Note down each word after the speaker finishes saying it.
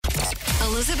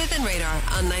Elizabeth and Radar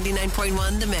on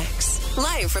 99.1 The Mix.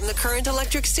 Live from the Current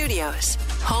Electric Studios,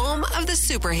 home of the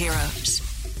superheroes.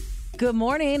 Good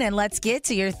morning, and let's get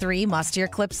to your 3 must-hear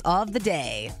clips of the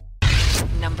day.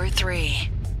 Number 3.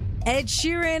 Ed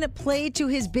Sheeran played to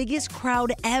his biggest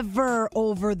crowd ever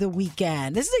over the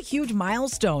weekend. This is a huge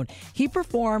milestone. He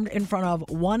performed in front of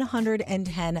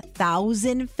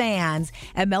 110,000 fans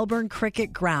at Melbourne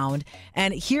Cricket Ground.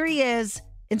 And here he is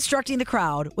instructing the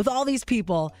crowd with all these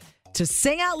people to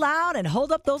sing out loud and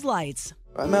hold up those lights.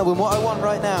 Right, Melbourne, what I want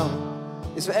right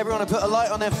now is for everyone to put a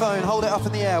light on their phone, hold it up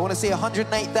in the air. I want to see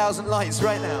 108,000 lights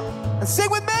right now. And sing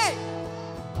with me!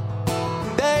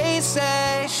 They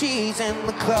say she's in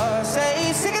the club.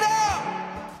 Say, sing it out!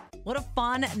 What a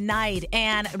fun night.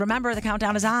 And remember, the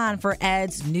countdown is on for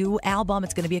Ed's new album.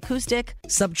 It's going to be acoustic,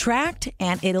 Subtract,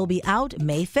 and it'll be out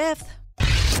May 5th.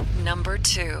 Number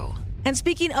 2. And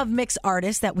speaking of mixed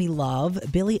artists that we love,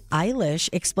 Billie Eilish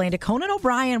explained to Conan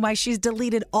O'Brien why she's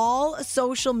deleted all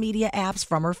social media apps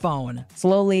from her phone.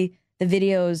 Slowly, the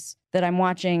videos that I'm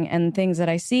watching and things that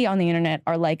I see on the internet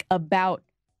are like about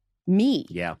me.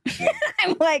 Yeah.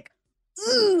 I'm like,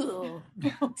 ooh,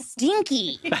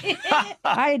 stinky.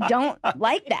 I don't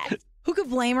like that. Who could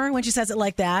blame her when she says it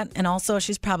like that? And also,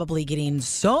 she's probably getting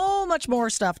so much more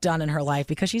stuff done in her life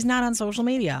because she's not on social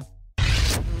media.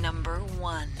 Number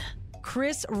 1.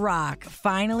 Chris Rock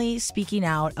finally speaking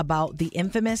out about the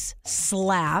infamous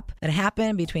slap that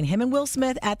happened between him and Will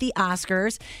Smith at the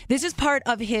Oscars. This is part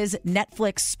of his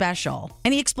Netflix special.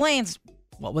 And he explains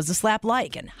what was the slap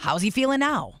like and how's he feeling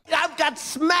now. I got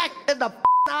smacked at the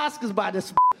Oscars by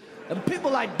this and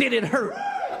people like, did it hurt?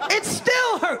 It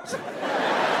still hurts.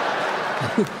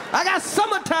 I got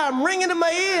summertime ringing in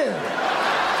my ears.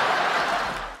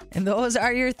 And those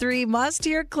are your 3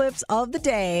 must-hear clips of the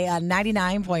day on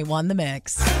 99.1 The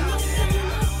Mix.